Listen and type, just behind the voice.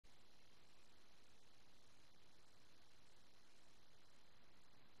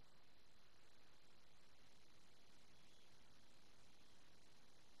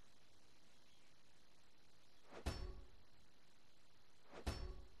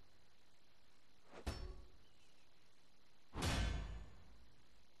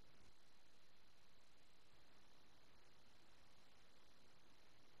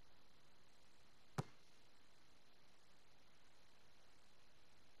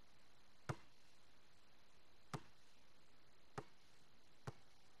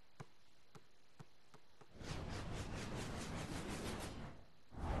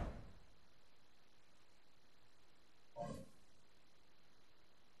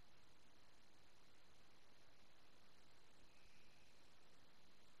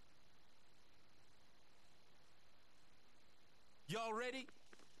Y'all ready?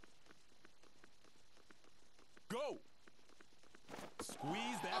 Go!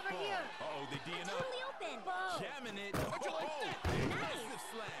 Squeeze that Over ball. here. Uh-oh, they D'ing up. Totally open. Ball. Jamming it. How'd you like that? Massive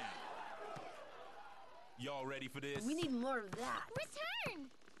slam. Y'all ready for this? We need more of that. Return!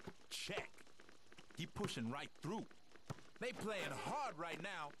 Check. He pushing right through. They playing hard right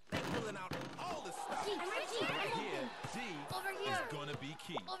now. They pulling out all the stuff. I'm right here. Right I'm here, open. D Over here. is gonna be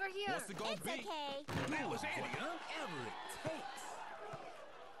key. Over here. What's it gonna It's be? okay. That was Andy, huh? Whatever it takes.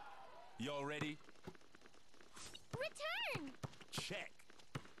 Y'all ready? Return! Check.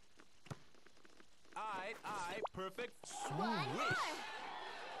 Aight, perfect. One Swish.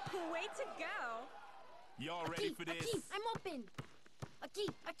 more. Way to go. Y'all ready for this? Aki, I'm open. Aki,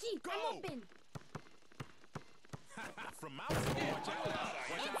 Go. I'm open. From outside. Watch out.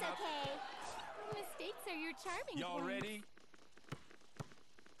 Watch It's out. okay. Mistakes are your charming Y'all points. ready?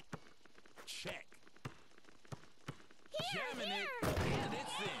 Check. Jamming Here. it, and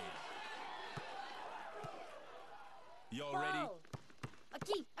it's in. Y'all ready? Ball.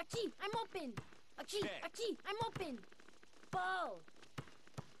 Aki, I'm open. Check. Aki, I'm open. Ball.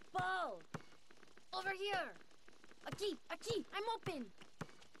 Over here. Aki, I'm open.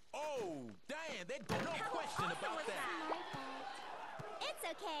 Oh, damn, there's no question awesome about was that. My fault. It's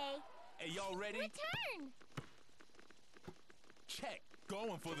okay. Hey, y'all ready? Return! Check.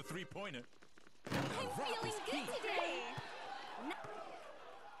 Going for the three-pointer. I'm Rock feeling is good key. today.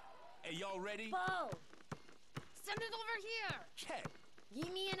 Hey, y'all ready? Ball. Send it over here. Check.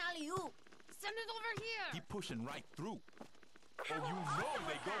 Give me an alley-oop. Send it over here. He pushing right through. How Oh, you know awesome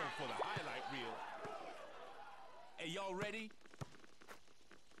they was going that? for the highlight reel. Hey, y'all ready?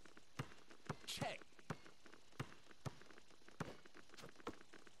 Check.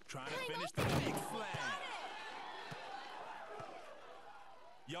 Trying to I'm finish the open. big slam.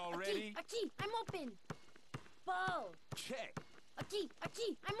 Y'all ready? Aki, I'm open. Ball. Check. Aki,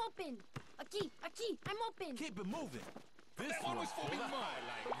 I'm open. Aki, I'm open. Keep it moving. This That one was for for the me.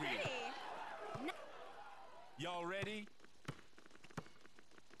 highlight reel. Pretty. Y'all ready?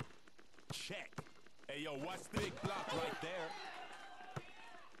 Check. Hey, yo, watch the big block right there.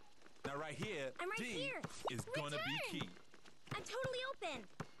 Now, right here, I'm right D here. is gonna be Return. key. I'm totally open.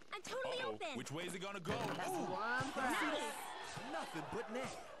 I'm totally Uh-oh, open. which way is it gonna go? Ooh, One for us. Nice. nothing but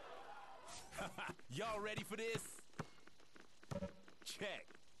net. Y'all ready for this? Check.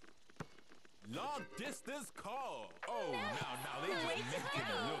 Long distance call. Oh, now they Way just to making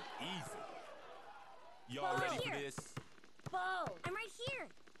go. it look easy. Y'all Ball. ready for Here. this? Ball. I'm right here.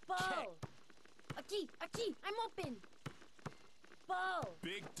 Ball. Aki, I'm open. Ball.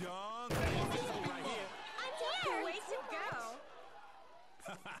 Big dunk. Invisible right here. I'm here. Way to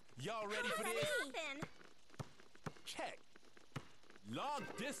go. Y'all ready How for does this? that happen? Check. Long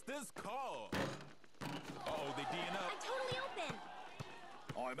distance call. Uh-oh, they D'ing I'm up. totally open.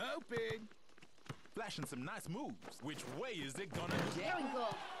 I'm open. Flashing some nice moves. Which way is it gonna There we get go.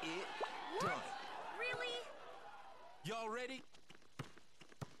 it done? Really? Y'all ready?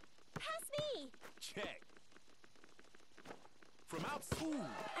 Pass me. Check. From outside.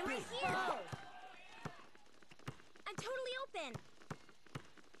 I'm right here. Ball. I'm totally open.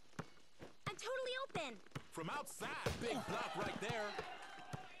 I'm totally open. From outside. Big block right there.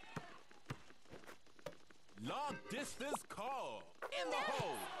 Long distance call. In the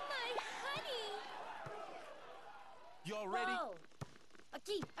hole. My honey. Y'all ready? Ball.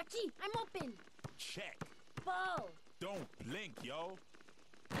 Aki, I'm open. Check. Ball. Don't blink, yo.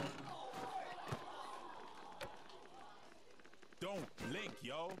 Don't blink,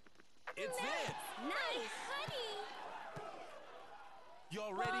 yo. It's in. Nice. Honey.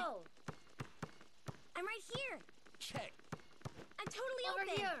 Y'all ready? Ball. I'm right here. Check. I'm totally Over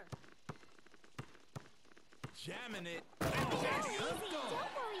open. here. Jamming it. Easy.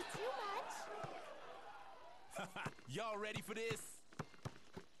 Don't worry too much. Y'all ready for this?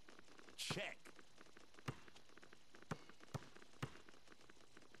 Check.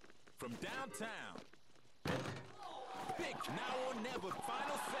 From downtown. Big now or never,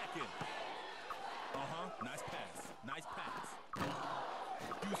 final second. Uh-huh, nice pass, nice pass.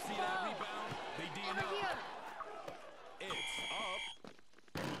 You see that rebound? They D'ing Over up. here. It's up.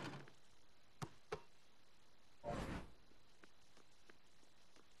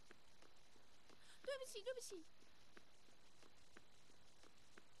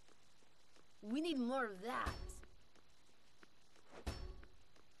 We need more of that.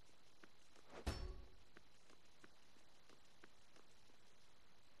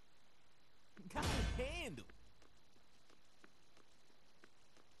 Got a handle.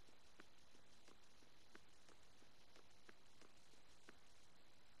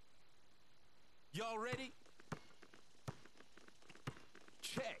 Y'all ready?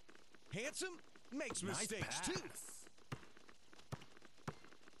 handsome makes Nice mistakes pass. too.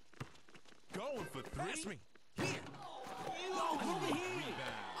 Going for three. Pass me. Here. Yo, give it here. Rebound.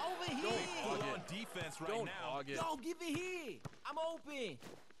 Over Big here. full on defense right Don't now. hog it. Yo, give it here. I'm open.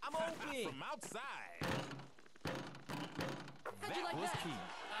 I'm open. From outside. How'd you like was that? key.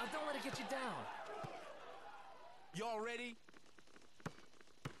 Don't let it get you down. Y'all ready?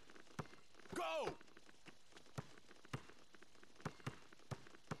 Go!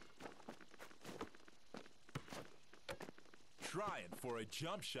 Trying for a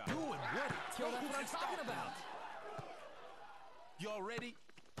jump shot. Doing what it Yo, that's takes. what I'm talking about. Y'all ready?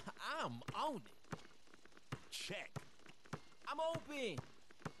 I'm on it. Check. I'm open.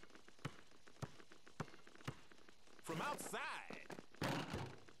 From outside.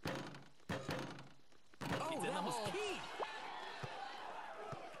 Oh, that was key.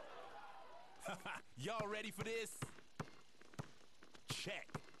 Y'all ready for this? Check.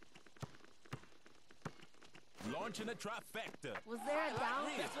 Launching a trifecta. Was there a down?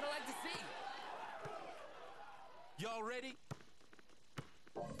 That's what I like to see. Y'all ready?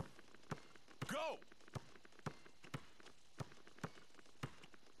 Go!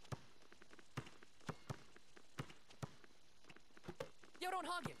 Yo, don't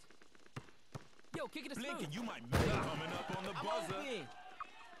hog it. Yo, kick it a Blinking, smooth. you might make it coming up on the I'm buzzer. open.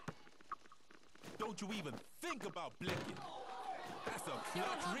 Don't you even think about blinking. That's a Yo,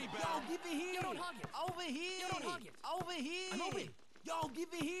 clutch hug it. Yo, rebound. give it here. Yo, don't hog it. Over here. Yo, don't hog it. Over here. I'm open. Yo, give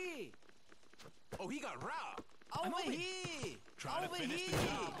it here. Oh, he got robbed. I'm Over open. here. Trying to Over finish here. the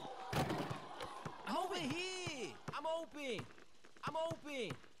job. I'm over here. I'm open. I'm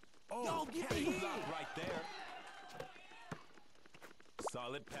open. Oh, Yo, give it catch here. block right there.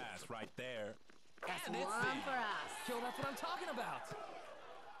 Solid pass right there. That's And it's one in. for us. Yo, that's what I'm talking about.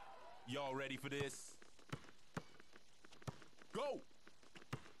 Y'all ready for this? Go!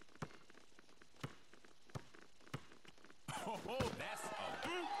 Oh, that's a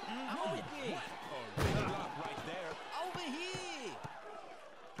I'm open. a ring block right there. Over here.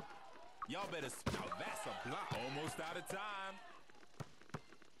 Y'all better now that's a block. Almost out of time.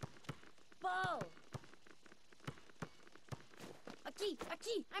 Ball. Aquí,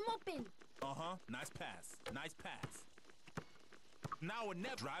 I'm open. Uh-huh. Nice pass. Nice pass. Now we're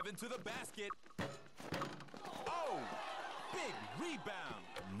never driving to the basket. Oh! Big rebound.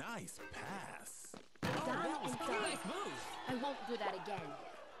 Nice pass. Down and down. Nice move. I won't do that again.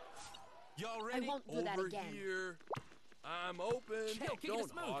 Y'all I ready? won't do that Over again. here. I'm open. Yo, kick it a Don't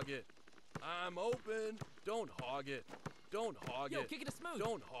smooth. hog it. I'm open. Don't hog it. Don't hog Yo, it. kick it a smooth.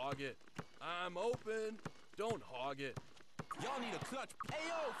 Don't hog it. I'm open. Don't hog it. Y'all need a clutch.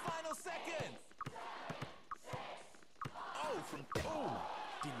 Ayo, final seconds. Oh, from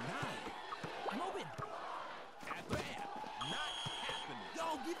denied. I'm open. At the bam. Not happening.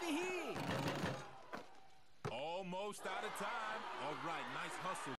 Yo, give it here. Almost out of time. All right, nice hustle.